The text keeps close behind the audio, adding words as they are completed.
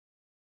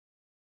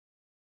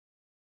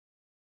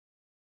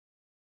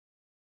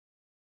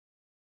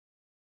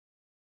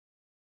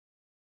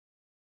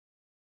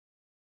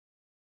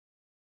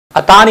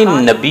अतानी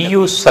नबी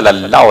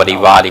सल्लल्लाहु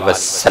अलैहि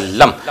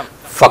वसल्लम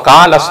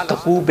फ़क़ाल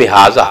अस्तक़ू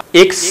बिहाज़ा।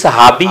 एक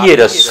सहाबी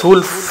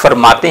रसूल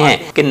फरमाते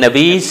हैं कि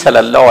नबी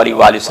सल्लल्लाहु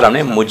अलैहि वसल्लम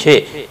ने मुझे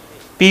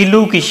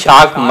पीलू की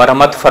शाख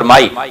मरहमत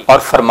फरमाई और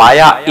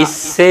फरमाया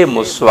इससे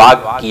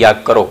मुस्वाक किया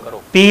करो।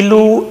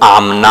 पीलू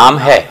आम नाम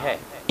है,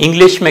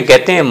 इंग्लिश में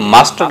कहते हैं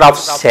मास्टर ऑफ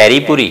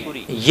सैरीपुरी।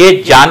 ये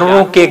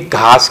जानवरों के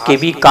घास के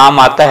भी काम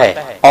आता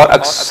है और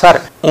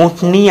अक्सर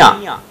ऊँटनियां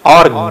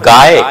और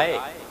गाय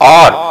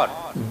और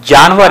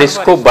जानवर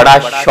इसको बड़ा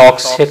शौक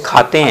से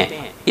खाते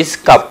हैं।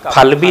 इसका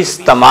फल भी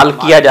इस्तेमाल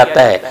किया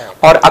जाता है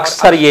और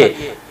अक्सर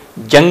ये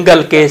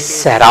जंगल के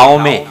सहराओं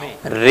में,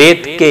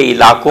 रेत के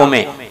इलाकों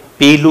में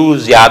पीलू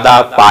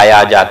ज्यादा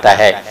पाया जाता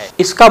है।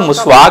 इसका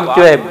मुस्वाक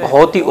जो है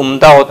बहुत ही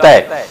उम्दा होता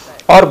है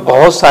और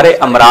बहुत सारे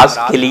अमराज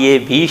के लिए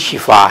भी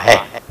शिफा है।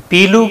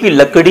 पीलू की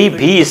लकड़ी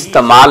भी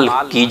इस्तेमाल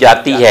की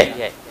जाती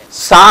है।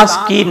 सांस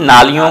की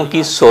नालियों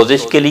की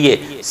सोजिश के लिए,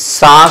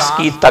 सांस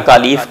की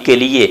तकालीफ के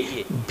लिए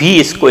भी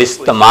इसको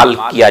इस्तेमाल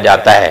किया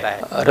जाता है।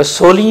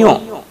 रसोलियों,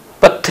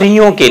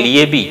 पत्थरियों के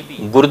लिए भी,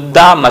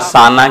 गुर्दा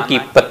मसाना की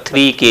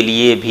पत्थरी के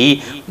लिए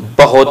भी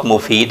बहुत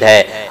मुफीद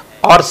है।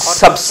 और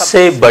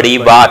सबसे बड़ी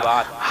बात,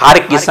 हर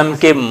किस्म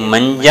के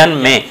मंजन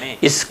में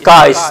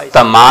इसका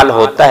इस्तेमाल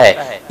होता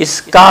है।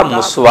 इसका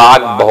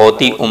मुस्वाक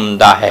बहुत ही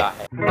उम्दा है।